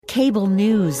Cable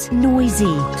news, noisy,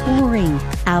 boring,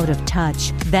 out of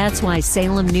touch. That's why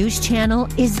Salem News Channel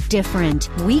is different.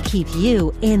 We keep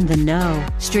you in the know.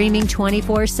 Streaming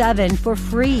 24/7 for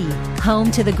free.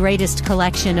 Home to the greatest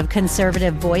collection of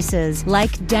conservative voices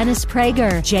like Dennis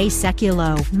Prager, Jay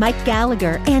Sekulow, Mike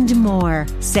Gallagher, and more.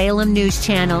 Salem News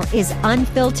Channel is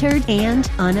unfiltered and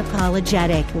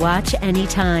unapologetic. Watch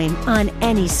anytime, on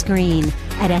any screen,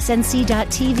 at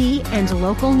snc.tv and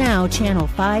Local Now Channel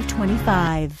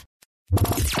 525.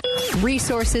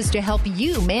 Resources to help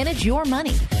you manage your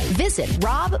money. Visit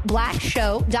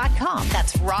robblackshow.com.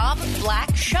 That's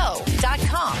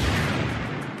robblackshow.com.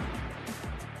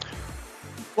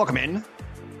 Welcome in.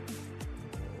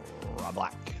 Rob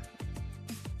Black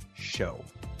Show.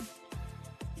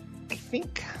 I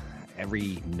think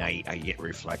every night I get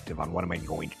reflective on what am I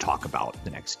going to talk about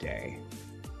the next day.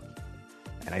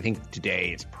 And I think today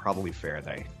it's probably fair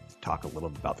that I talk a little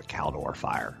bit about the Caldor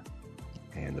fire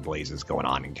and the blazes going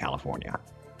on in California.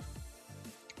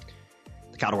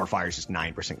 The Caldor fire is just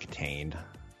 9% contained.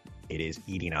 It is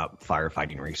eating up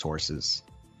firefighting resources.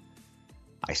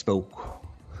 I spoke,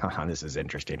 this is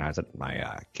interesting, I was at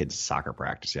my kids' soccer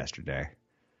practice yesterday,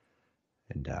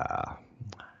 and I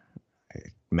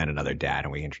met another dad,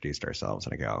 and we introduced ourselves,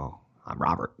 and I go, I'm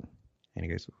Robert. And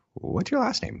he goes, what's your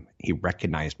last name? He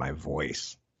recognized my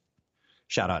voice.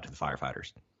 Shout out to the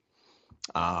firefighters.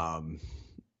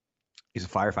 He's a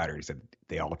firefighter. He said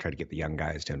they all try to get the young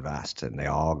guys to invest, and they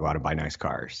all go out and buy nice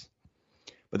cars.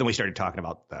 But then we started talking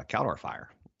about the Caldor fire,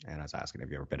 and I was asking, have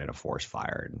you ever been in a forest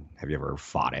fire, and have you ever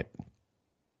fought it?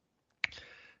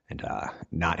 And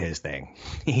not his thing.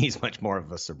 He's much more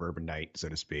of a suburbanite, so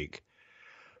to speak.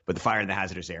 But the fire and the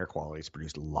hazardous air quality has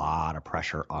produced a lot of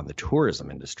pressure on the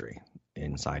tourism industry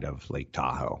inside of Lake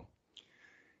Tahoe.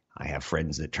 I have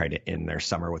friends that try to end their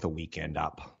summer with a weekend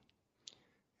up.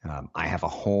 I have a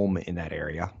home in that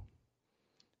area,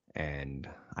 and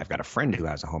I've got a friend who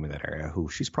has a home in that area who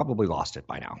she's probably lost it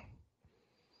by now.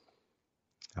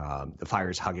 The fire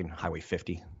is hugging Highway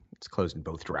 50. It's closed in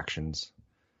both directions.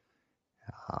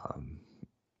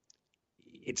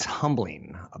 It's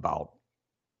humbling about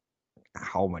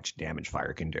how much damage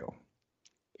fire can do.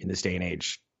 In this day and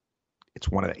age, it's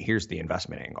here's the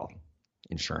investment angle,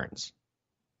 insurance,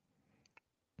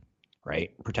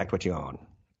 right? Protect what you own.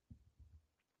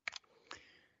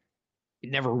 It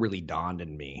never really dawned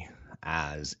on me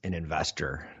as an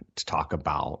investor to talk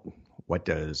about what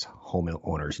does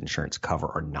homeowners insurance cover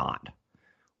or not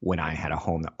when I had a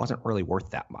home that wasn't really worth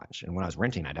that much. And when I was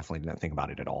renting, I definitely didn't think about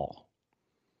it at all.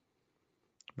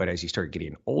 But as you start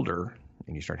getting older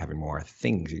and you start having more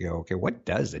things, you go, okay, what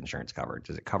does insurance cover?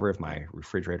 Does it cover if my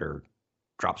refrigerator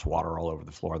drops water all over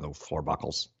the floor and the floor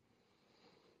buckles?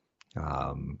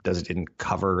 Does it didn't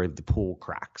cover the pool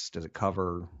cracks? Does it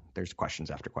cover? There's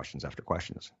questions after questions after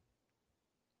questions.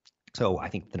 So I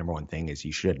think the number one thing is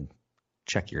you should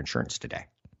check your insurance today.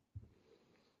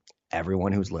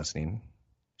 Everyone who's listening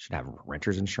should have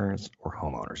renter's insurance or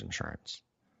homeowner's insurance.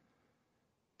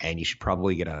 And you should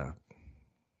probably get a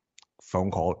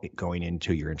phone call going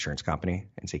into your insurance company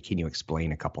and say, can you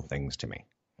explain a couple things to me?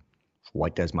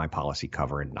 What does my policy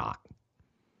cover and not?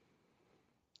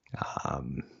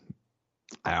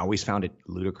 I always found it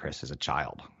ludicrous as a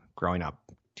child, growing up,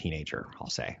 teenager, I'll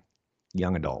say,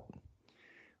 young adult.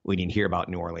 We didn't hear about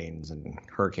New Orleans and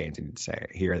hurricanes and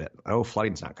hear that, oh,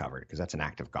 flooding's not covered because that's an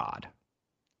act of God.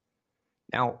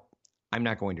 Now, I'm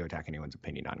not going to attack anyone's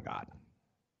opinion on God.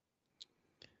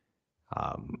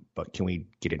 But can we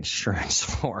get insurance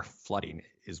for flooding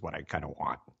is what I kind of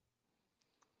want.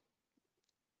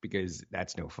 Because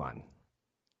that's no fun.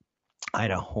 I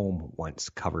had a home once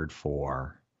covered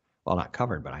for, well, not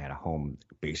covered, but I had a home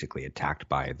basically attacked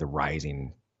by the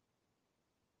rising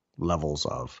levels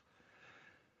of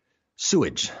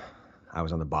sewage. I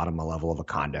was on the bottom level of a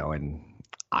condo, and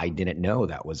I didn't know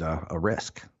that was a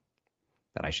risk,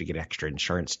 that I should get extra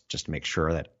insurance just to make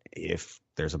sure that if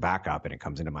there's a backup and it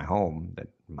comes into my home, that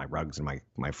my rugs and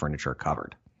my furniture are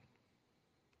covered.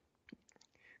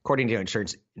 According to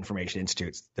Insurance Information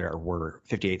Institute, there were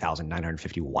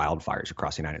 58,950 wildfires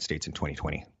across the United States in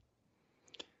 2020.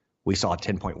 We saw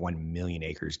 10.1 million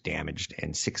acres damaged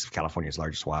and 6 of California's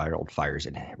largest wildfires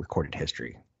in recorded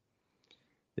history.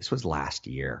 This was last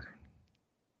year.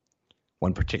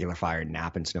 One particular fire in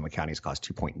Napa and Sonoma counties caused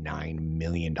 $2.9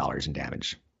 million in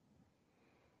damage.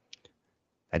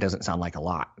 That doesn't sound like a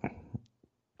lot,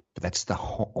 but that's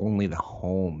only the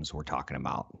homes we're talking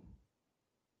about.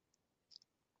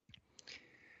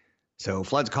 So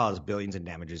floods cause billions in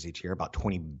damages each year, about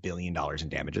 $20 billion in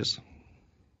damages.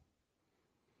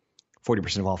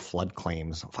 40% of all flood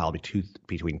claims filed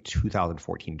between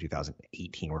 2014 and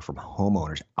 2018 were from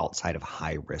homeowners outside of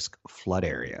high-risk flood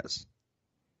areas.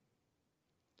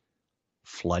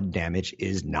 Flood damage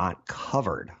is not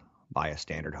covered by a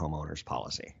standard homeowner's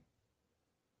policy.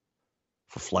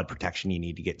 For flood protection, you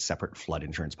need to get separate flood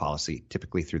insurance policy,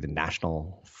 typically through the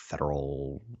National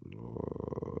Federal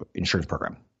Insurance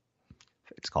Program.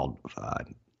 It's called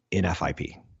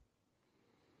NFIP.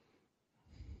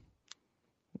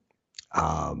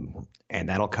 And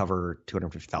that'll cover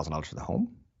 $250,000 for the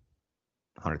home,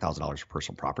 $100,000 for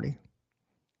personal property.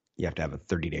 You have to have a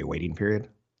 30-day waiting period.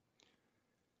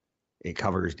 It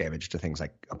covers damage to things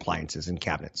like appliances and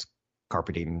cabinets,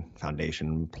 carpeting,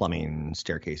 foundation, plumbing,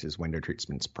 staircases, window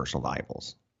treatments, personal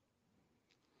valuables.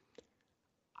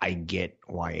 I get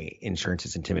why insurance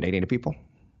is intimidating to people,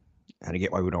 and I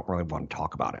get why we don't really want to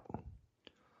talk about it.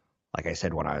 Like I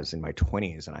said, when I was in my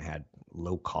 20s and I had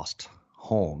low-cost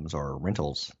homes or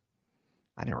rentals,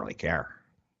 I didn't really care.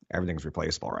 Everything's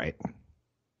replaceable, right?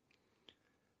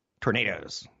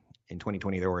 Tornadoes. In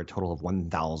 2020, there were a total of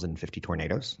 1,050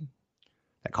 tornadoes.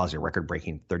 That caused a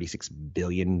record-breaking $36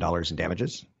 billion in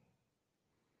damages.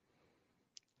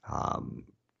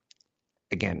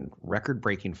 Again,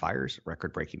 record-breaking fires,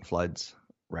 record-breaking floods,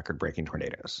 record-breaking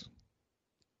tornadoes.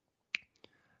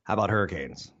 How about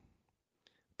hurricanes?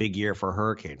 Big year for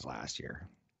hurricanes last year.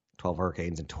 12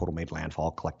 hurricanes in total made landfall,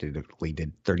 collectively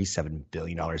did $37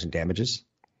 billion in damages.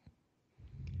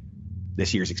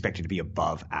 This year is expected to be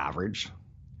above average.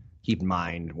 Keep in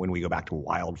mind, when we go back to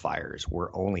wildfires,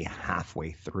 we're only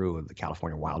halfway through the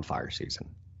California wildfire season.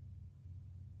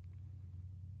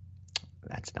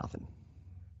 That's nothing.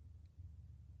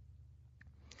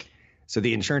 So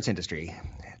the insurance industry,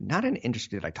 not an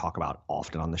industry that I talk about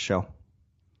often on the show.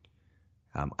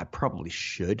 I probably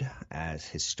should, as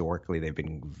historically they've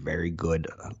been very good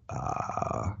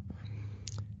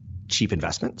cheap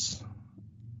investments.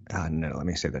 No, let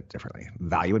me say that differently.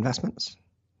 Value investments.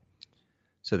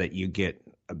 So that you get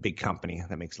a big company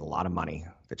that makes a lot of money,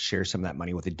 that shares some of that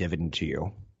money with a dividend to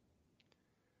you,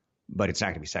 but it's not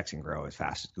going to be sexy and grow as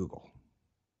fast as Google.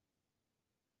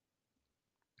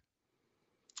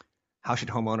 How should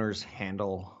homeowners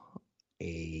handle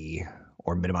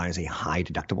or minimize a high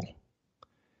deductible?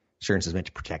 Insurance is meant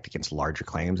to protect against larger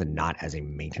claims and not as a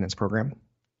maintenance program.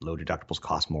 Low deductibles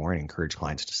cost more and encourage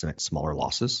clients to submit smaller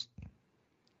losses.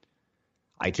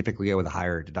 I typically go with a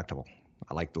higher deductible.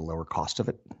 I like the lower cost of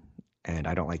it, and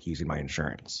I don't like using my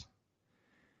insurance.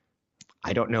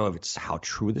 I don't know if it's how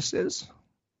true this is,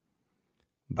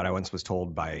 but I once was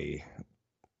told by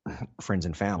friends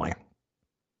and family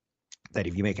that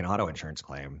if you make an auto insurance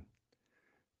claim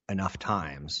enough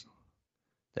times,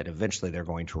 that eventually they're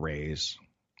going to raise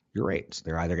your rates.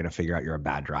 They're either going to figure out you're a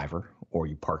bad driver or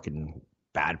you park in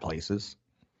bad places,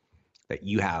 that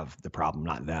you have the problem,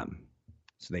 not them.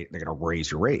 So they're going to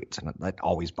raise your rates, and that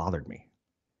always bothered me.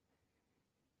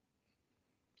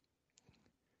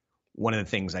 One of the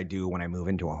things I do when I move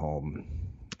into a home,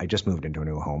 I just moved into a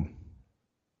new home,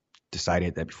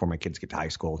 decided that before my kids get to high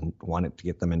school, wanted to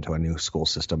get them into a new school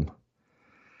system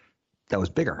that was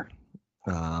bigger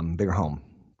home.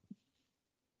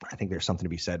 I think there's something to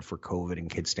be said for COVID and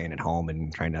kids staying at home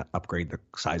and trying to upgrade the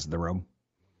size of the room.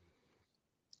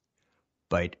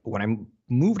 But when I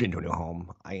moved into a new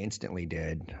home, I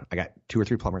got 2 or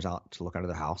 3 plumbers out to look under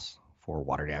the house for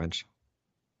water damage.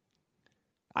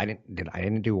 I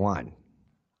didn't do 1.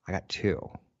 I got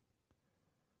 2.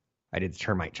 I did the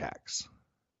termite checks.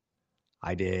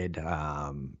 I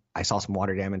saw some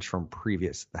water damage from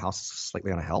the house is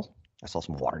slightly on a hill. I saw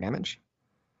some water damage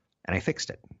and I fixed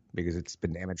it because it's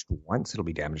been damaged once. It'll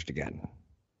be damaged again.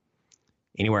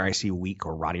 Anywhere I see weak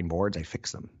or rotting boards, I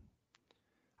fix them.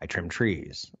 I trim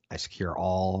trees. I secure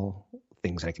all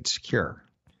things that I could secure.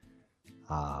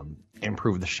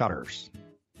 Improve the shutters.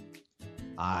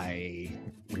 I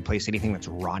replace anything that's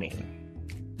rotting.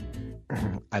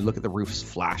 I look at the roofs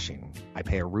flashing. I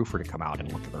pay a roofer to come out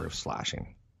and look at the roofs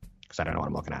flashing because I don't know what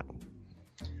I'm looking at.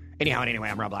 Anyway,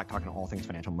 I'm Rob Black, talking all things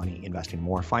financial, money, investing,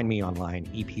 more. Find me online,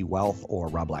 EP Wealth or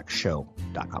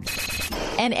robblackshow.com.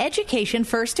 An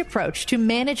education-first approach to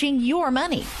managing your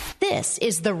money. This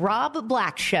is The Rob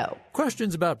Black Show.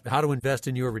 Questions about how to invest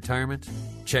in your retirement?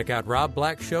 Check out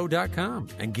robblackshow.com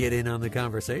and get in on the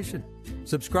conversation.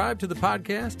 Subscribe to the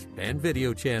podcast and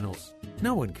video channels.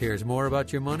 No one cares more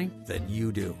about your money than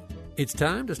you do. It's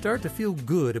time to start to feel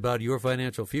good about your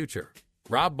financial future.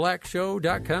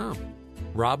 robblackshow.com.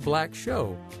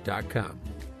 robblackshow.com.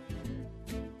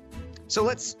 So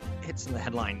let's hit some of the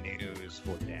headline news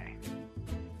for today.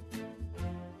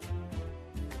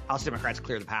 House Democrats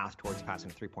clear the path towards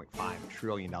passing a $3.5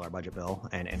 trillion budget bill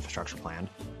and infrastructure plan.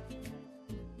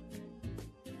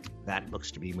 That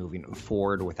looks to be moving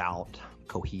forward without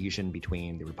cohesion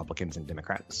between the Republicans and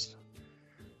Democrats,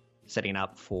 setting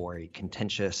up for a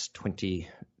contentious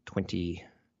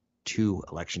 2022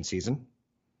 election season.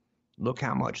 Look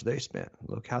how much they spent.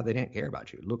 Look how they didn't care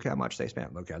about you. Look how much they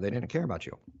spent. Look how they didn't care about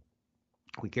you.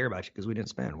 We care about you because we didn't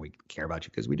spend. We care about you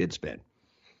because we did spend.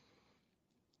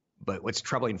 But what's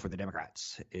troubling for the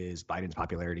Democrats is Biden's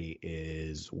popularity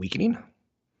is weakening.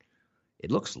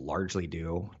 It looks largely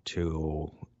due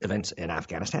to events in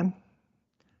Afghanistan.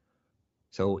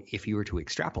 So if you were to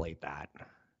extrapolate that,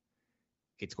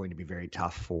 it's going to be very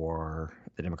tough for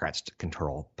the Democrats to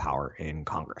control power in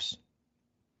Congress.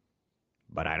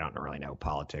 But I don't really know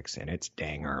politics, and it's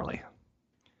dang early.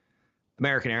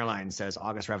 American Airlines says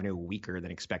August revenue weaker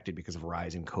than expected because of a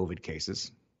rise in COVID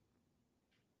cases.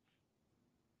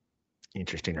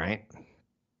 Interesting, right?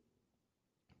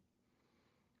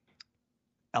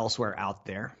 Elsewhere out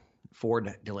there,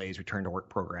 Ford delays return to work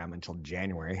program until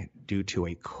January due to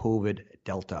a COVID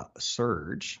Delta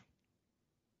surge.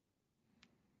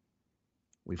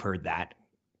 We've heard that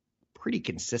pretty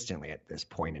consistently at this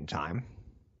point in time.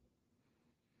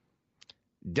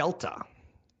 Delta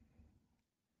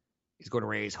is going to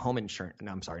raise home insurance.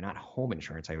 No, I'm sorry, not home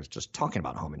insurance. I was just talking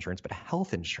about home insurance, but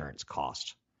health insurance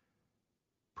cost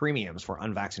premiums for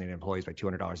unvaccinated employees by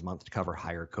 $200 a month to cover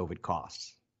higher COVID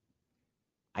costs.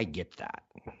 I get that.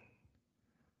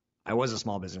 I was a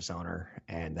small business owner,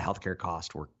 and the healthcare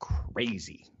costs were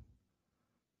crazy.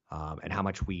 And how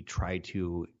much we tried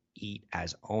to eat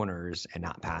as owners and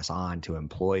not pass on to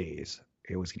employees,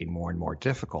 it was getting more and more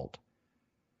difficult.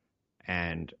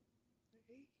 And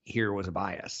here was a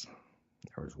bias.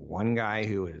 There was one guy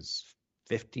who was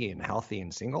 50 and healthy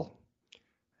and single,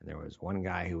 and there was one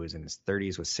guy who was in his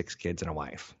 30s with 6 kids and a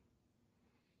wife.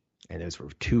 And those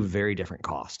were two very different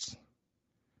costs.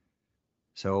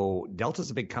 So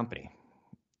Delta's a big company.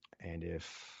 And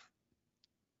if,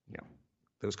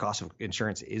 those costs of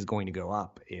insurance is going to go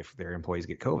up if their employees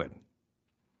get COVID.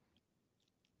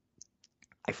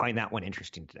 I find that one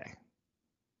interesting today.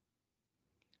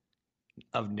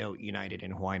 Of note, United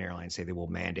and Hawaiian Airlines say they will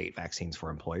mandate vaccines for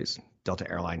employees. Delta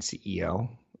Airlines CEO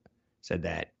said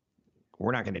that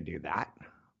we're not going to do that,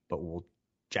 but we'll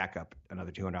jack up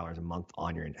another $200 a month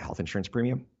on your health insurance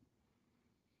premium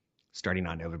starting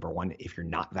on November 1 if you're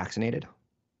not vaccinated.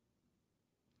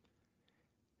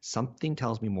 Something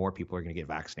tells me more people are going to get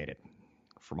vaccinated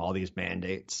from all these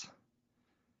mandates.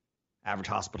 Average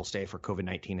hospital stay for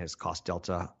COVID-19 has cost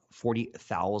Delta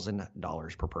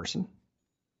 $40,000 per person.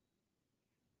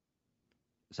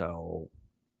 So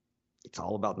it's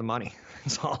all about the money.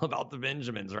 It's all about the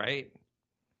Benjamins, right?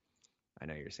 I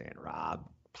know you're saying, Rob,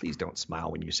 please don't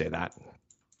smile when you say that.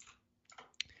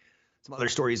 Some other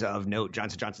stories of note.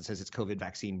 Johnson & Johnson says its COVID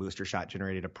vaccine booster shot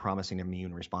generated a promising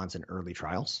immune response in early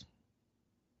trials.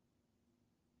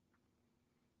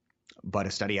 But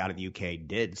a study out of the UK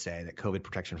did say that COVID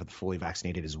protection for the fully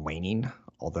vaccinated is waning.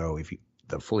 Although if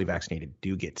the fully vaccinated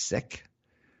do get sick,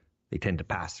 they tend to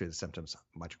pass through the symptoms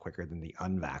much quicker than the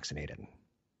unvaccinated.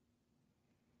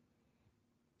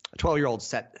 A 12-year-old is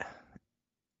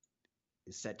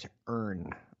set to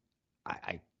earn,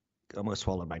 I almost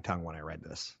swallowed my tongue when I read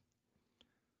this,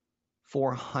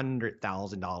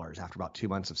 $400,000 after about 2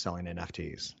 months of selling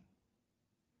NFTs.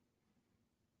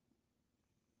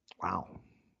 Wow.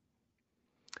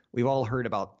 We've all heard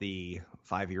about the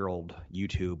 5-year-old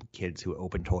YouTube kids who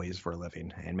open toys for a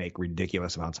living and make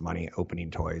ridiculous amounts of money opening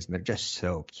toys, and they're just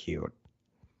so cute.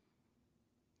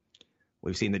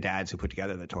 We've seen the dads who put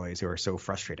together the toys who are so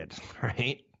frustrated,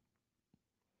 right?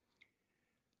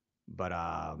 But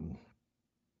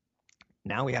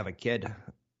now we have a kid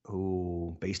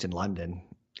who, based in London,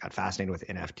 got fascinated with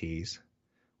NFTs,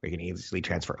 where you can easily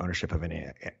transfer ownership of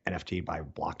an NFT by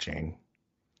blockchain.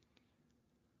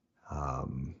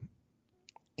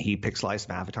 He pixelized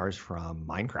some avatars from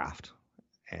Minecraft,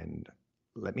 and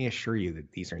let me assure you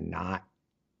that these are not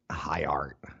high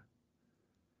art.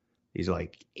 These are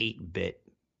like 8-bit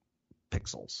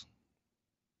pixels.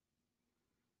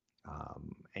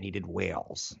 And he did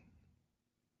whales.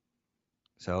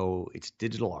 So it's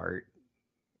digital art.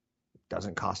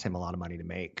 Doesn't cost him a lot of money to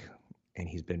make, and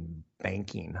he's been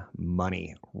banking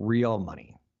money, real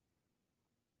money.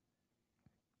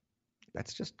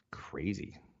 That's just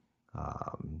crazy.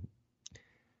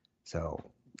 So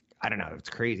I don't know. It's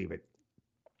crazy, but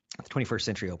the 21st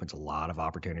century opens a lot of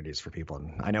opportunities for people.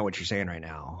 And I know what you're saying right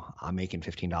now. I'm making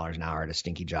 $15 an hour at a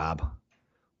stinky job.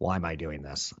 Why am I doing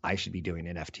this? I should be doing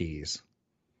NFTs.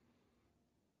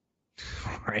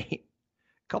 Right?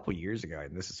 couple years ago,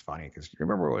 and this is funny because you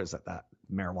remember what was that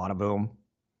marijuana boom?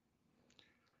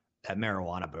 That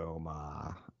marijuana boom,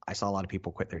 I saw a lot of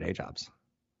people quit their day jobs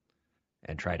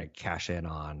and try to cash in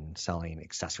on selling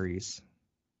accessories.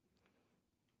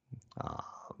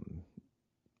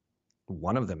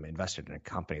 One of them invested in a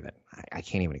company that I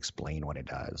can't even explain what it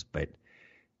does, but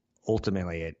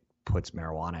ultimately it puts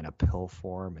marijuana in a pill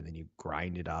form, and then you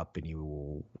grind it up and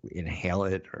you inhale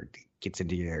it, or it gets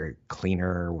into your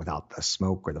cleaner without the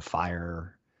smoke or the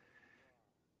fire.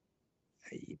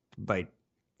 But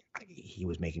he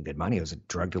was making good money. It was a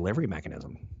drug delivery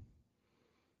mechanism.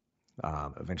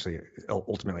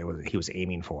 Ultimately, what he was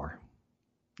aiming for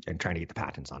and trying to get the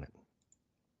patents on it.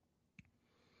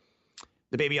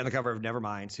 The baby on the cover of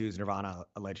Nevermind sues Nirvana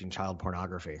alleging child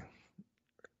pornography.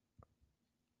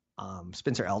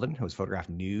 Spencer Eldon, who was photographed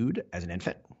nude as an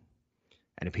infant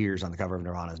and appears on the cover of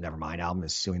Nirvana's Nevermind album,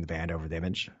 is suing the band over the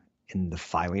image. In the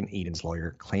filing, Eden's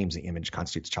lawyer claims the image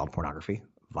constitutes child pornography,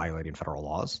 violating federal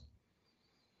laws.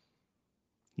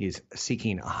 He is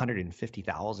seeking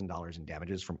 $150,000 in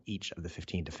damages from each of the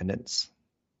 15 defendants.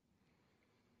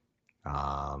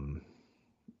 I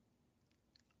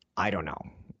don't know.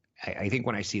 I think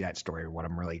when I see that story, what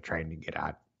I'm really trying to get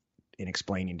at in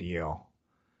explaining to you,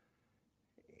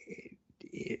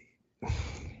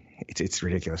 it's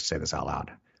ridiculous to say this out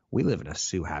loud. We live in a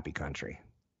sue-happy country.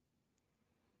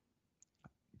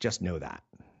 Just know that.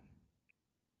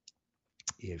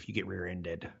 If you get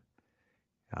rear-ended,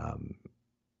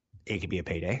 it could be a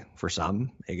payday for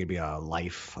some. It could be a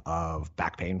life of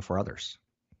back pain for others.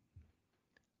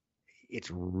 It's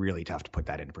really tough to put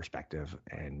that into perspective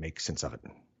and make sense of it.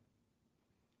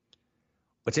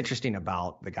 What's interesting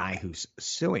about the guy who's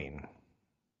suing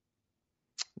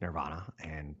Nirvana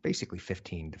and basically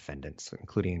 15 defendants,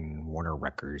 including Warner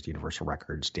Records, Universal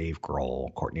Records, Dave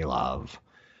Grohl, Courtney Love,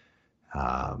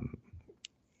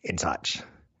 and such,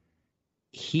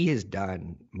 he has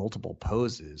done multiple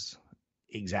poses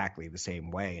exactly the same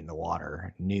way in the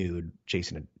water, nude,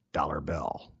 chasing a dollar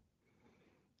bill.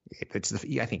 I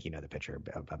think you know the picture.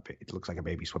 It looks like a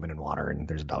baby swimming in water, and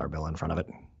there's a dollar bill in front of it.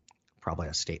 Probably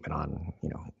a statement on,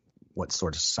 what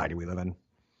sort of society we live in.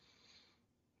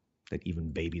 That even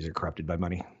babies are corrupted by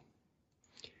money.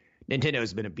 Nintendo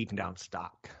has been a beaten down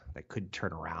stock that could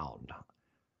turn around.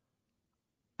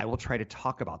 I will try to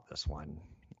talk about this one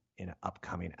in an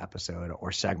upcoming episode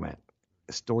or segment.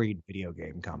 A storied video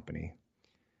game company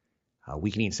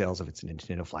weakening sales of its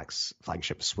Nintendo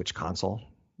flagship Switch console.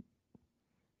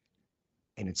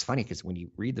 And it's funny because when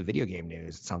you read the video game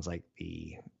news, it sounds like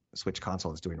the Switch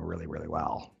console is doing really, really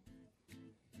well.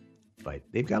 But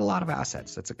they've got a lot of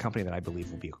assets. That's a company that I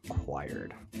believe will be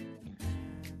acquired.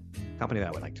 A company that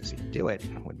I would like to see do it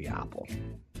would be Apple.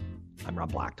 I'm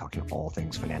Rob Black, talking all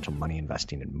things financial, money,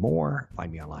 investing, and more.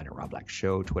 Find me online at Rob Black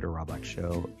Show, Twitter, Rob Black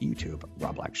Show, YouTube,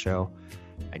 Rob Black Show.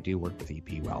 I do work with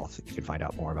EP Wealth. You can find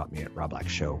out more about me at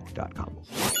robblackshow.com.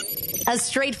 A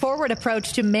straightforward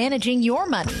approach to managing your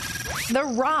money. The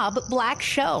Rob Black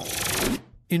Show.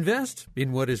 Invest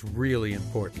in what is really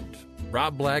important.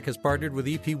 Rob Black has partnered with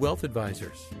EP Wealth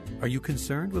Advisors. Are you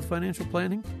concerned with financial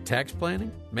planning, tax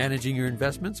planning, managing your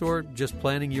investments, or just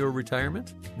planning your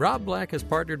retirement? Rob Black has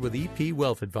partnered with EP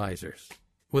Wealth Advisors.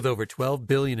 With over $12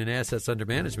 billion in assets under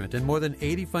management and more than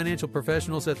 80 financial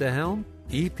professionals at the helm,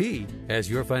 EP has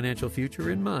your financial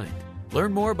future in mind.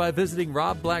 Learn more by visiting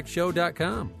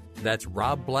robblackshow.com. That's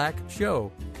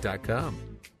robblackshow.com.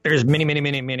 There's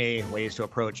many ways to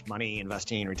approach money,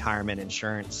 investing, retirement,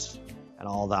 insurance, and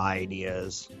all the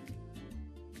ideas.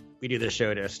 We do this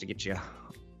show just to get you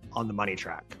on the money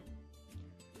track.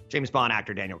 James Bond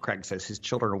actor Daniel Craig says his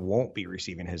children won't be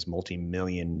receiving his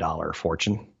multi-million-dollar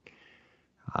fortune.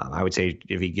 I would say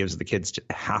if he gives the kids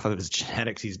half of his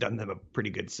genetics, he's done them a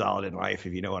pretty good solid in life,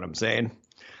 if you know what I'm saying.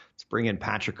 Let's bring in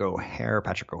Patrick O'Hare.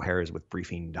 Patrick O'Hare is with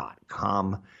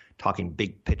Briefing.com, talking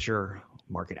big picture,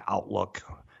 market outlook.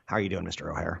 How are you doing, Mr.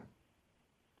 O'Hare?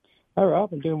 Hi,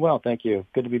 Rob. I'm doing well. Thank you.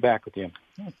 Good to be back with you.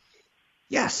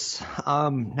 Yes.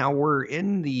 Now we're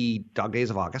in the dog days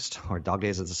of August, or dog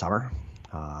days of the summer.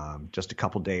 Just a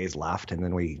couple days left, and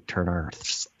then we turn our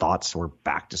thoughts. We're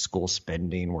back to school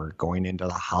spending. We're going into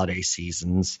the holiday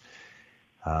seasons.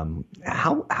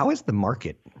 How is the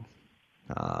market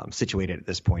situated at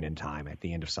this point in time at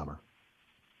the end of summer?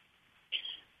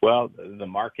 Well, the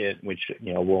market, which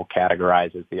we'll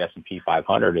categorize as the S&P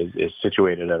 500, is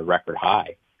situated at a record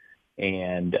high,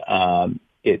 and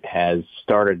it has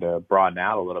started to broaden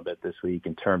out a little bit this week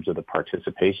in terms of the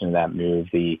participation in that move.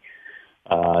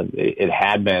 It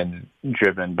had been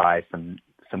driven by some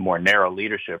more narrow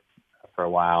leadership for a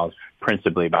while,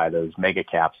 principally by those mega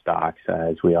cap stocks,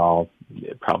 as we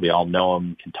probably all know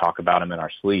them, can talk about them in our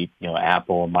sleep.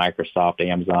 Apple, Microsoft,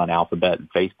 Amazon, Alphabet, and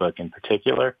Facebook in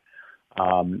particular,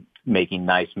 making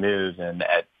nice moves, and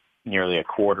at nearly a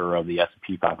quarter of the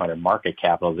S&P 500 market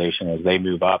capitalization. As they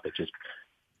move up, it just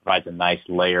provides a nice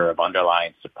layer of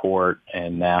underlying support,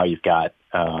 and now you've got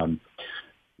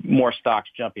more stocks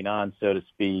jumping on, so to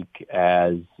speak,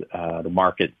 as the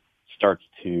market starts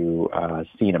to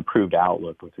see an improved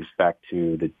outlook with respect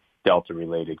to the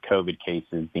Delta-related COVID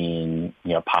cases being,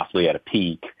 possibly at a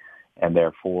peak, and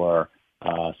therefore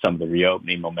some of the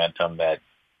reopening momentum that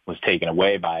was taken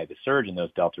away by the surge in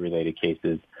those Delta-related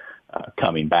cases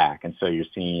coming back. And so you're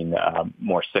seeing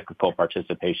more cyclical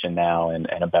participation now and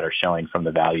a better showing from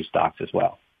the value stocks as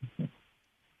well.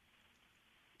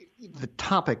 The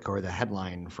topic or the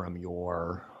headline from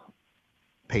your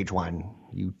page one,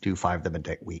 you do 5 of them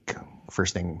a week.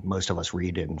 First thing most of us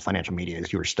read in financial media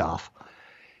is your stuff.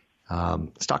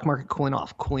 Stock market cooling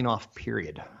off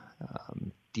period.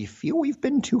 Do you feel we've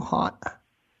been too hot?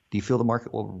 Do you feel the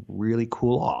market will really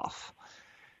cool off?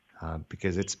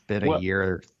 Because it's been a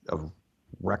year of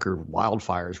record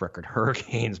wildfires, record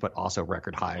hurricanes, but also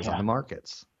record highs on the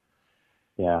markets.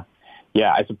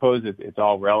 Yeah, I suppose it's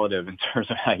all relative in terms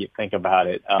of how you think about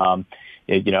it.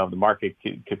 The market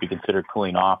could be considered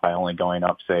cooling off by only going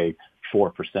up, say,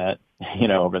 4%,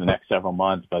 over the next several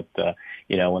months. But,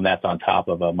 when that's on top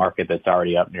of a market that's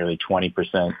already up nearly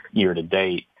 20% year to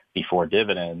date before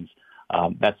dividends,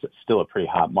 that's still a pretty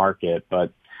hot market.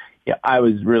 But I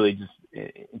was really just,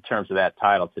 in terms of that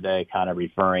title today, kind of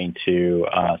referring to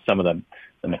some of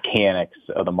the mechanics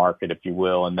of the market, if you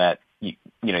will, and that, the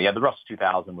Russell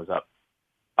 2000 was up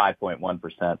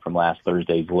 5.1% from last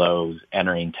Thursday's lows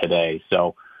entering today.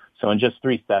 So in just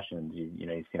 3 sessions,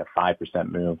 you've seen a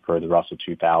 5% move for the Russell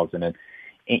 2000.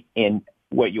 And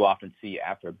what you often see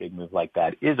after a big move like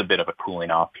that is a bit of a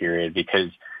cooling off period, because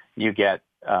you get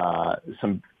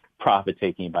some profit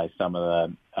taking by some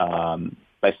of the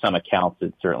by some accounts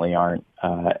that certainly aren't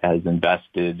as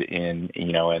invested in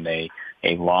a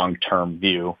long-term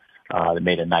view that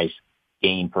made a nice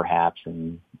gain perhaps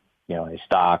in a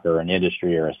stock or an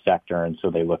industry or a sector, and so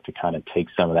they look to kind of take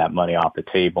some of that money off the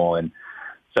table. And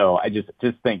so I just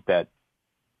think that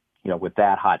with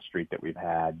that hot streak that we've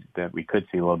had, that we could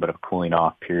see a little bit of a cooling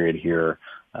off period here,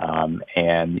 and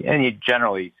you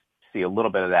generally see a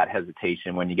little bit of that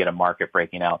hesitation when you get a market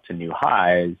breaking out to new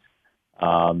highs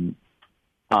on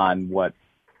what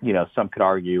some could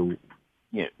argue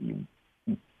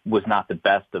was not the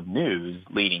best of news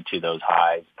leading to those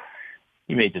highs.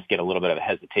 You may just get a little bit of a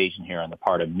hesitation here on the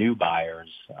part of new buyers.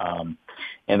 And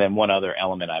then one other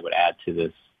element I would add to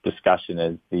this discussion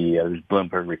is there's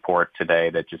Bloomberg report today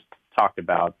that just talked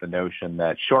about the notion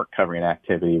that short covering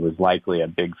activity was likely a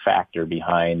big factor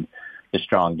behind the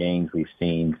strong gains we've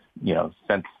seen,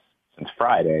 since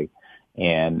Friday.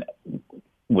 And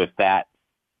with that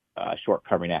short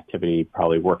covering activity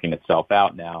probably working itself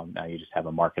out now you just have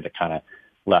a market that kind of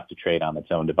left to trade on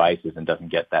its own devices and doesn't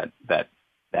get that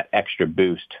extra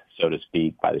boost, so to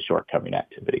speak, by the short covering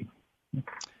activity.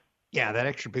 Yeah, that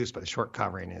extra boost by the short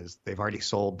covering is they've already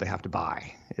sold, they have to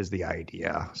buy, is the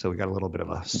idea. So we got a little bit of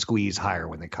a squeeze higher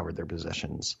when they covered their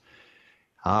positions.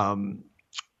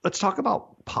 Let's talk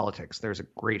about politics. There's a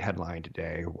great headline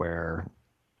today where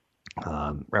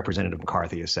Representative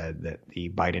McCarthy has said that the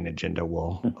Biden agenda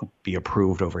will be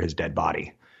approved over his dead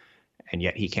body, and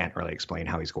yet he can't really explain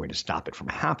how he's going to stop it from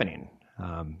happening.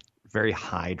 Very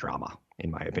high drama,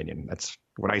 in my opinion. That's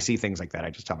when I see things like that, I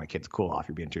just tell my kids, cool off,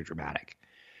 you're being too dramatic.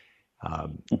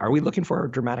 Are we looking for a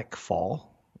dramatic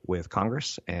fall with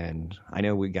Congress? And I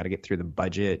know we got to get through the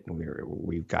budget.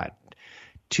 We've got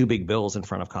 2 big bills in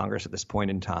front of Congress at this point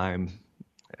in time.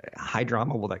 High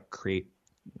drama, will that create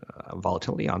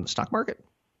volatility on the stock market?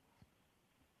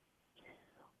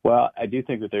 Well, I do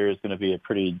think that there is going to be a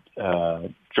pretty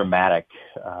dramatic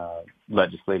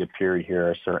legislative period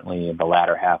here, certainly in the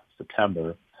latter half of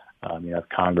September. You have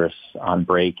Congress on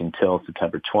break until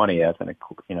September 20th,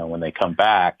 and when they come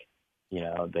back,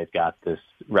 they've got this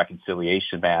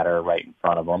reconciliation matter right in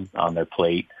front of them on their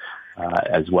plate,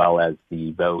 as well as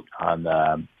the vote on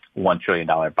the $1 trillion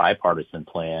bipartisan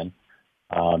plan,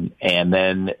 and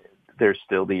then there's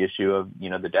still the issue of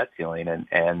the debt ceiling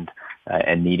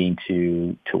and needing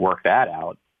to work that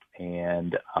out.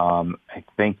 And I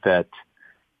think that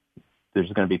there's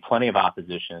going to be plenty of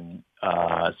opposition,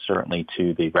 certainly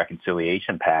to the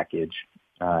reconciliation package.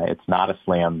 It's not a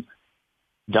slam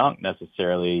dunk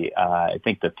necessarily. I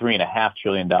think the $3.5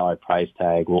 trillion price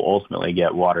tag will ultimately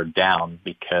get watered down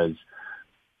because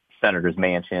Senators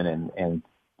Manchin and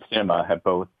Sinema have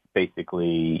both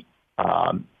basically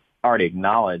already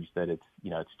acknowledged that it's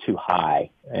too high.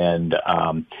 And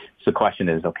so the question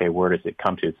is, okay, where does it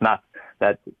come to? It's not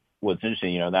that what's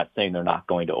interesting, not saying they're not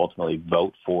going to ultimately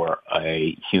vote for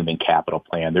a human capital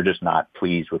plan. They're just not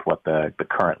pleased with what the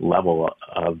current level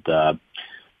of the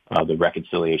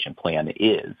reconciliation plan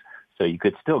is. So you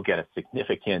could still get a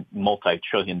significant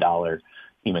multi-trillion-dollar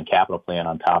human capital plan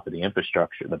on top of the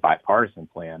infrastructure, the bipartisan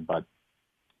plan, but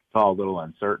it's all a little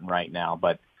uncertain right now.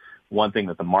 But one thing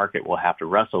that the market will have to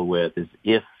wrestle with is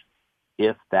if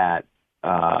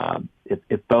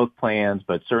both plans,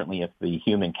 but certainly if the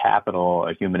human capital,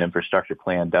 a human infrastructure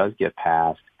plan does get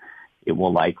passed, it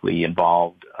will likely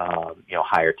involve,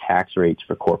 higher tax rates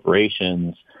for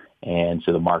corporations. And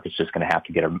so the market's just going to have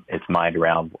to get its mind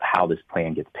around how this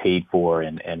plan gets paid for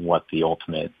and what the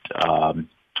ultimate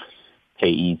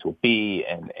payees will be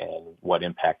and what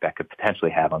impact that could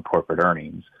potentially have on corporate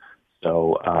earnings.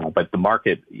 So, but the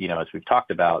market, as we've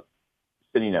talked about,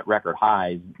 sitting at record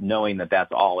highs, knowing that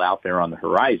that's all out there on the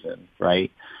horizon,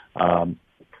 right,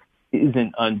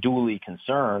 isn't unduly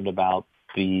concerned about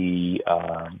the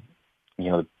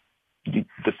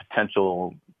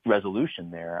potential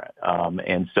resolution there.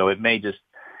 And so it may just,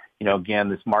 again,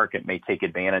 this market may take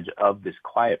advantage of this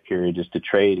quiet period just to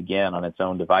trade again on its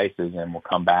own devices, and we'll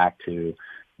come back to,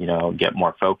 get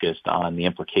more focused on the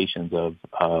implications of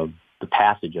the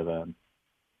passage of a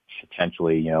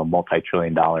potentially,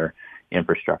 multi-trillion-dollar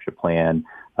infrastructure plan,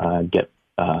 get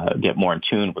more in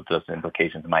tune with those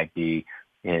implications might be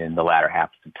in the latter half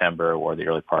of September or the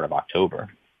early part of October.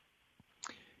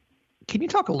 Can you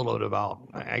talk a little bit about,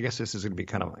 I guess this is going to be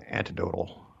kind of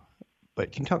anecdotal,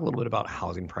 but can you talk a little bit about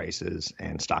housing prices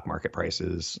and stock market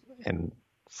prices? And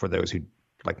for those who,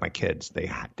 like my kids, they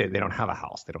don't have a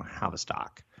house, they don't have a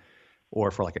stock,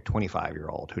 or for like a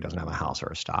 25-year-old who doesn't have a house or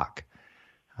a stock.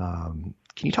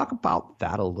 Can you talk about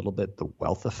that a little bit, the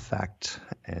wealth effect?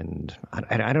 And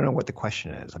I don't know what the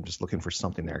question is. I'm just looking for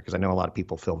something there because I know a lot of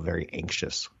people feel very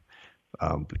anxious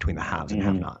between the haves and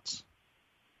have-nots.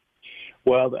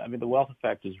 Well, the wealth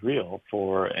effect is real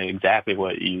for exactly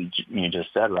what you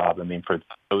just said, Rob. For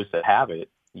those that have it,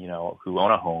 who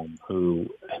own a home, who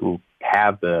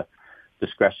have the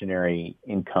discretionary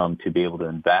income to be able to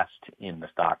invest in the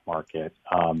stock market,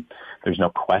 there's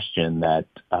no question that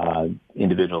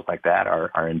individuals like that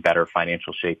are in better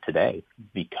financial shape today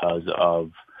because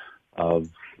of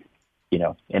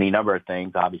any number of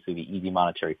things. Obviously, the easy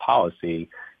monetary policy,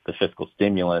 the fiscal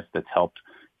stimulus that's helped,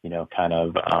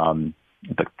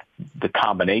 the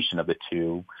combination of the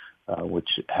two,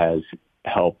 which has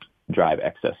helped drive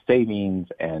excess savings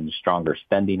and stronger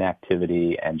spending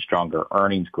activity and stronger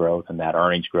earnings growth, and that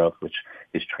earnings growth, which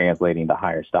is translating to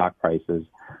higher stock prices,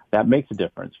 that makes a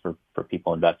difference for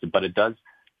people invested. But it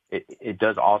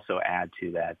does also add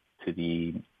to that, to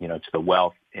the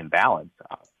wealth imbalance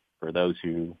for those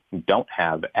who don't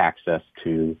have access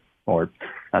to, or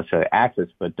not necessarily access,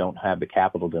 but don't have the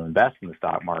capital to invest in the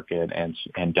stock market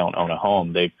and don't own a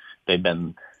home. They've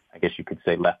been, I guess you could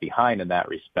say, left behind in that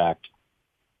respect,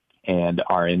 and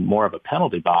are in more of a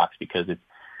penalty box because it's,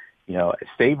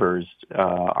 savers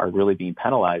are really being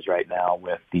penalized right now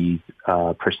with these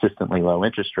persistently low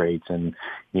interest rates and,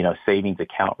 savings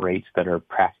account rates that are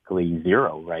practically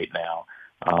zero right now.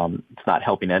 It's not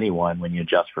helping anyone when you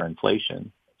adjust for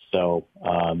inflation. So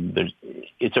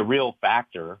it's a real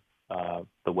factor,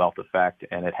 the wealth effect,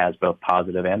 and it has both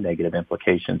positive and negative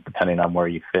implications depending on where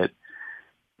you fit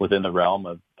within the realm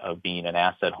of being an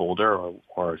asset holder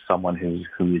or someone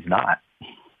who is not.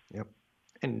 Yep.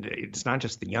 And it's not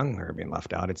just the young who are being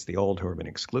left out, it's the old who are being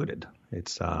excluded.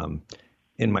 It's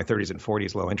in my 30s and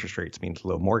 40s, low interest rates means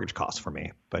low mortgage costs for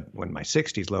me. But when my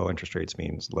 60s, low interest rates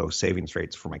means low savings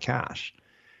rates for my cash.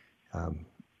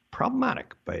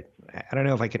 Problematic, but I don't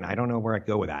know I don't know where I'd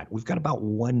go with that. We've got about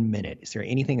 1 minute. Is there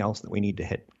anything else that we need to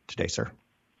hit today, sir?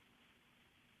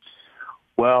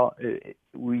 Well,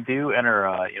 we do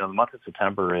enter, the month of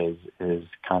September is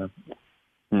kind of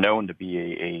known to be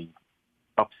a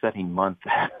upsetting month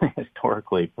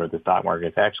historically for the stock market.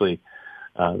 It's actually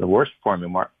the worst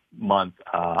performing month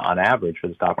on average for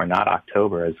the stock market, not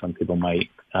October, as some people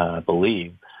might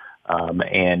believe.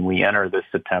 And we enter this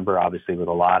September, obviously, with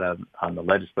a lot on the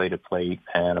legislative plate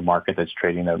and a market that's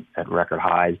trading at record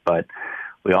highs. But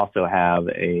we also have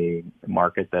a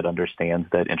market that understands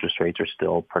that interest rates are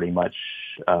still pretty much,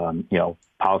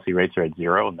 policy rates are at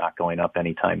zero, not going up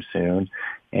anytime soon.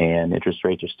 And interest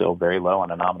rates are still very low on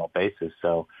a nominal basis.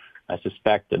 So I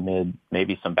suspect amid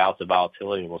maybe some bouts of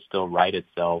volatility will still right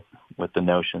itself with the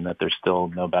notion that there's still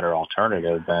no better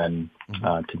alternative than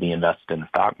to be invested in the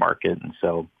stock market. And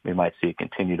so we might see it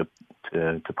continue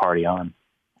to party on.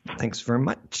 Thanks very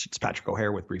much. It's Patrick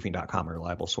O'Hare with Briefing.com, a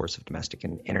reliable source of domestic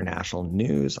and international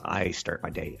news. I start my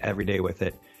day every day with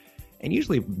it. And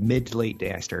usually mid to late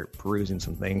day, I start perusing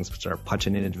some things, start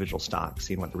punching in individual stocks,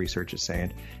 seeing what the research is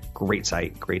saying. Great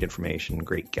site, great information,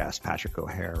 great guest, Patrick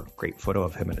O'Hare. Great photo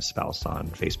of him and his spouse on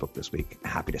Facebook this week.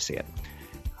 Happy to see it.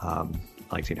 I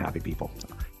like seeing happy people.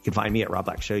 You can find me at Rob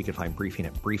Black Show. You can find Briefing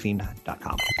at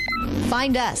briefing.com.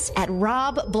 Find us at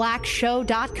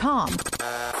robblackshow.com.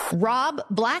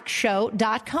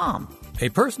 robblackshow.com. A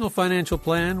personal financial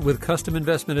plan with custom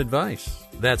investment advice.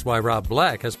 That's why Rob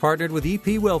Black has partnered with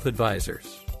EP Wealth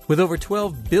Advisors. With over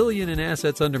 $12 billion in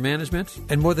assets under management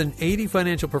and more than 80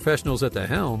 financial professionals at the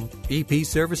helm, EP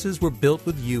services were built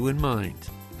with you in mind.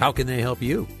 How can they help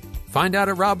you? Find out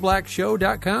at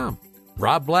robblackshow.com.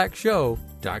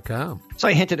 robblackshow.com. So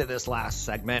I hinted at this last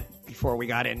segment before we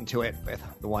got into it with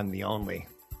the one, the only,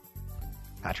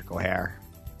 Patrick O'Hare.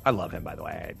 I love him, by the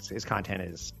way. His content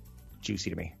is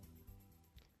juicy to me.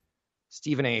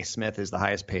 Stephen A. Smith is the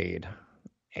highest paid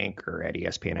anchor at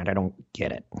ESPN, and I don't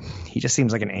get it. He just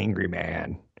seems like an angry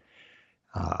man.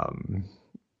 I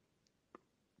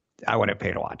wouldn't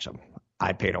pay to watch him.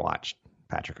 I'd pay to watch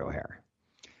Patrick O'Hare.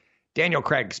 Daniel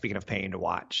Craig, speaking of paying to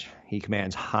watch, he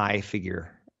commands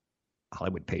high-figure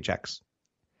Hollywood paychecks,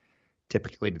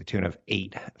 typically to the tune of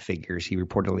 8 figures. He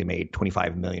reportedly made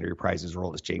 $25 million to reprise his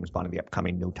role as James Bond in the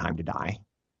upcoming No Time to Die.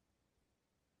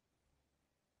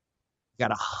 He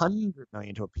got $100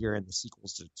 million to appear in the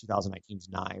sequels to 2019's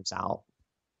Knives Out.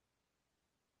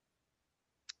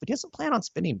 But he doesn't plan on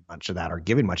spending much of that or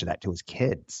giving much of that to his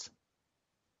kids.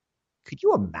 Could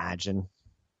you imagine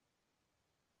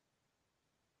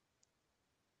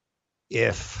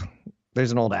if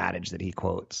there's an old adage that he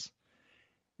quotes,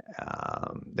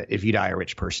 that if you die a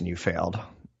rich person, you failed.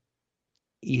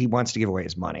 He wants to give away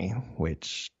his money,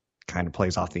 which kind of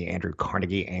plays off the Andrew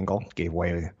Carnegie angle. Gave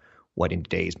away what in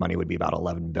today's money would be about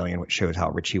 $11 billion, which shows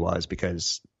how rich he was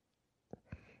because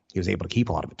he was able to keep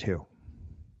a lot of it too.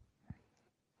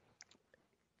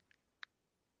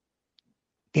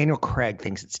 Daniel Craig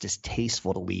thinks it's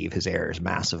distasteful to leave his heirs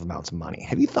massive amounts of money.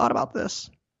 Have you thought about this?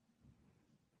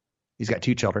 He's got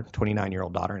 2 children,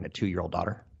 29-year-old daughter and a 2-year-old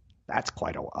daughter. That's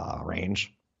quite a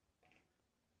range.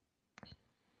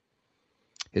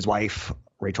 His wife,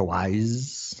 Rachel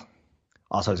Weisz,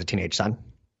 also has a teenage son.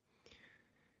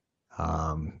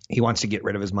 He wants to get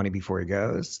rid of his money before he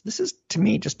goes. This is, to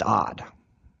me, just odd.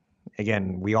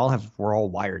 Again, we're all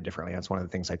wired differently. That's one of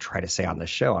the things I try to say on this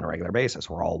show on a regular basis.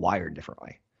 We're all wired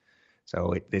differently.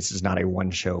 So this is not a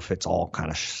one-show-fits-all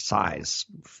kind of size.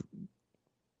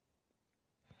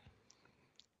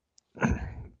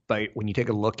 But when you take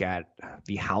a look at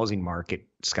the housing market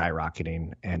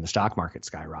skyrocketing and the stock market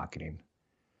skyrocketing,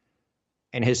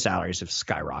 and his salaries have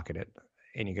skyrocketed,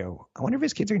 and you go, I wonder if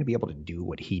his kids are going to be able to do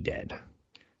what he did. So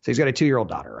he's got a 2-year-old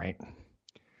daughter, right?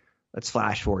 Let's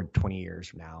flash forward 20 years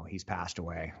from now. He's passed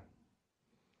away,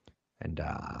 and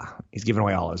he's given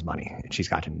away all his money, and she's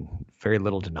gotten very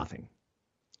little to nothing.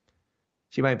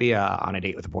 She might be on a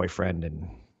date with a boyfriend, and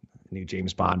a new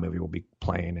James Bond movie will be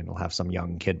playing, and it'll have some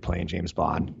young kid playing James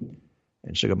Bond.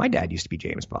 And she'll go, my dad used to be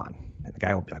James Bond. And the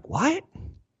guy will be like, what?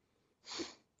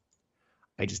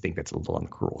 I just think that's a little on the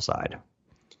cruel side.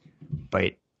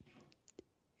 But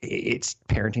it's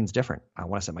parenting's different. I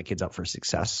want to set my kids up for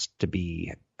success, to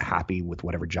be happy with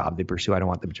whatever job they pursue. I don't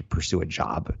want them to pursue a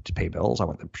job to pay bills. I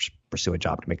want them to pursue a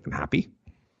job to make them happy.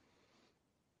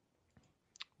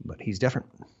 But he's different.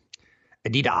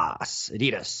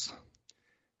 Adidas.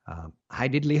 Hi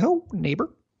diddly ho, neighbor.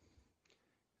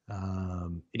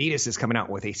 Adidas is coming out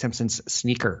with a Simpsons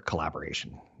sneaker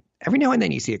collaboration. Every now and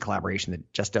then you see a collaboration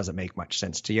that just doesn't make much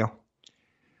sense to you.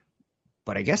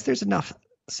 But I guess there's enough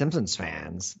Simpsons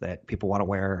fans that people want to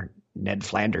wear Ned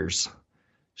Flanders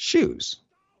shoes.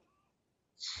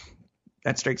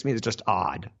 That strikes me as just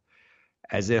odd.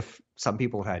 As if some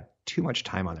people have had too much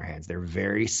time on their hands. They're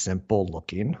very simple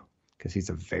looking because he's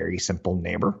a very simple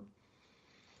neighbor.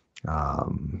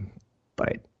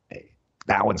 But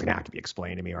that one's going to have to be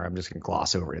explained to me, or I'm just going to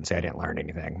gloss over it and say I didn't learn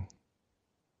anything.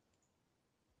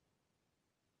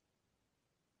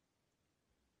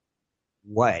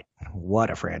 What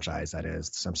a franchise that is,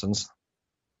 The Simpsons.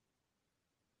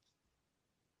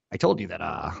 I told you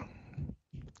that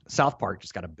South Park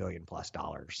just got $1 billion+.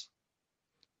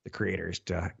 The creators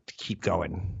to keep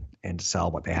going and to sell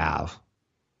what they have.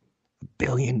 $1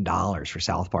 billion for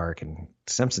South Park, and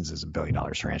Simpsons is $1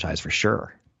 billion franchise for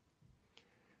sure.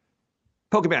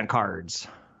 Pokemon cards.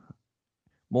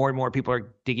 More and more people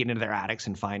are digging into their attics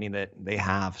and finding that they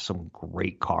have some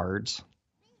great cards.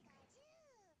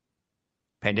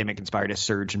 Pandemic inspired a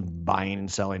surge in buying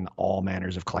and selling all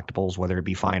manners of collectibles, whether it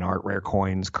be fine art, rare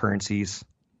coins, currencies,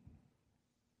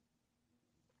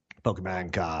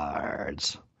 Pokemon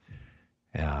cards.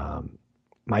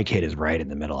 My kid is right in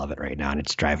the middle of it right now, and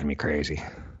it's driving me crazy.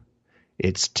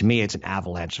 To me, it's an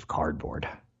avalanche of cardboard.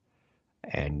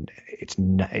 And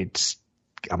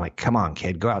I'm like, come on,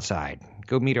 kid, go outside.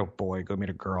 Go meet a boy, go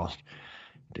meet a girl.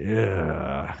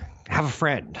 Have a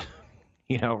friend,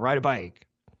 ride a bike.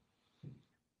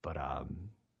 But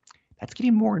that's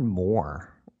getting more and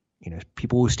more,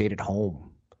 people who stayed at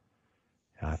home,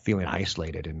 feeling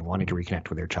isolated and wanting to reconnect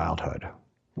with their childhood.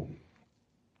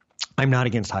 I'm not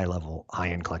against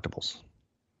high-end collectibles.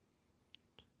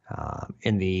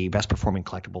 In the best performing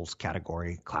collectibles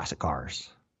category, classic cars.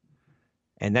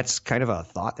 And that's kind of a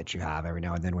thought that you have every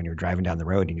now and then when you're driving down the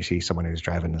road and you see someone who's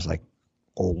driving this like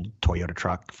old Toyota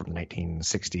truck from the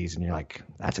 1960s and you're like,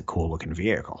 that's a cool looking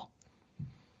vehicle.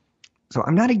 So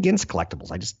I'm not against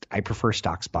collectibles. I prefer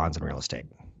stocks, bonds, and real estate.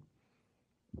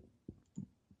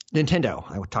 Nintendo,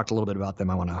 I talked a little bit about them.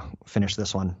 I want to finish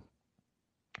this one.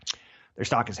 Their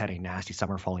stock has had a nasty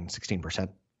summer, falling 16%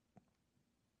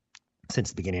 since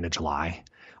the beginning of July.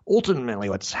 Ultimately,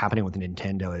 what's happening with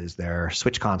Nintendo is their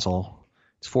Switch console,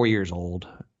 it's 4 years old.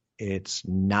 It's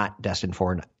not destined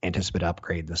for an anticipated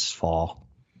upgrade this fall.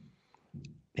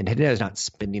 Nintendo is not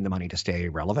spending the money to stay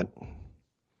relevant,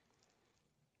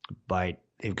 but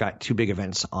they've got two big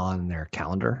events on their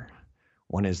calendar.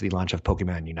 One is the launch of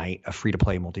Pokemon Unite, a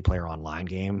free-to-play multiplayer online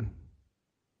game.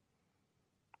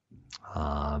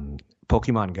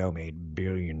 Pokemon Go made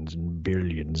billions and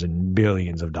billions and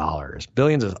billions of dollars.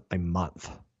 Billions a month.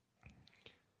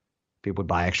 People would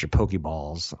buy extra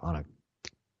Pokeballs on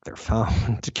their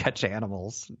phone to catch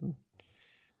animals.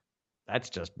 That's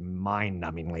just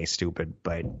mind-numbingly stupid,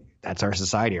 but that's our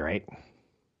society, right?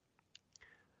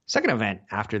 Second event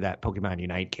after that Pokemon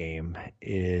Unite game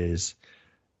is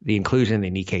the inclusion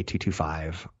in the Nikkei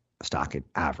 225 stock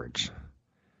average.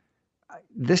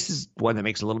 This is one that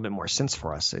makes a little bit more sense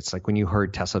for us. It's like when you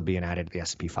heard Tesla being added to the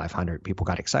S&P 500, people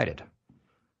got excited.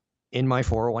 In my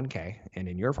 401k and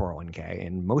in your 401k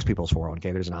and most people's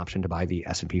 401k, there's an option to buy the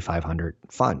S&P 500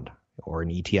 fund or an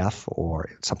ETF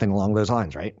or something along those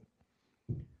lines, right?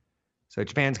 So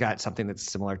Japan's got something that's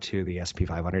similar to the S&P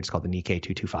 500. It's called the Nikkei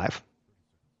 225.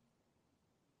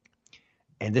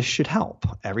 And this should help.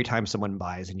 Every time someone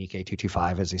buys a Nikkei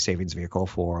 225 as a savings vehicle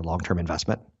for long-term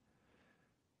investment,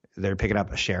 they're picking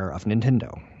up a share of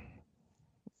Nintendo.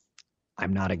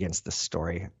 I'm not against this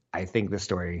story. I think this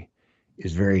story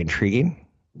is very intriguing,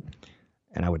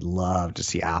 and I would love to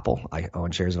see Apple. I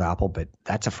own shares of Apple, but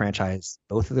that's a franchise.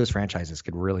 Both of those franchises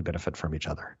could really benefit from each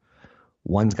other.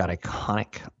 One's got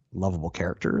iconic, lovable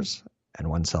characters, and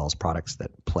one sells products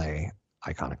that play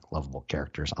iconic, lovable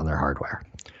characters on their hardware.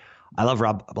 I love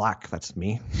Rob Black. That's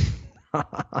me. I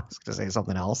was going to say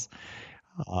something else.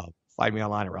 Find me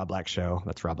online at Rob Black Show.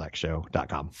 That's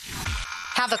robblackshow.com.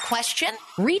 Have a question?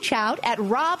 Reach out at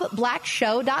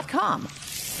robblackshow.com.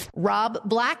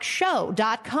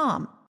 robblackshow.com.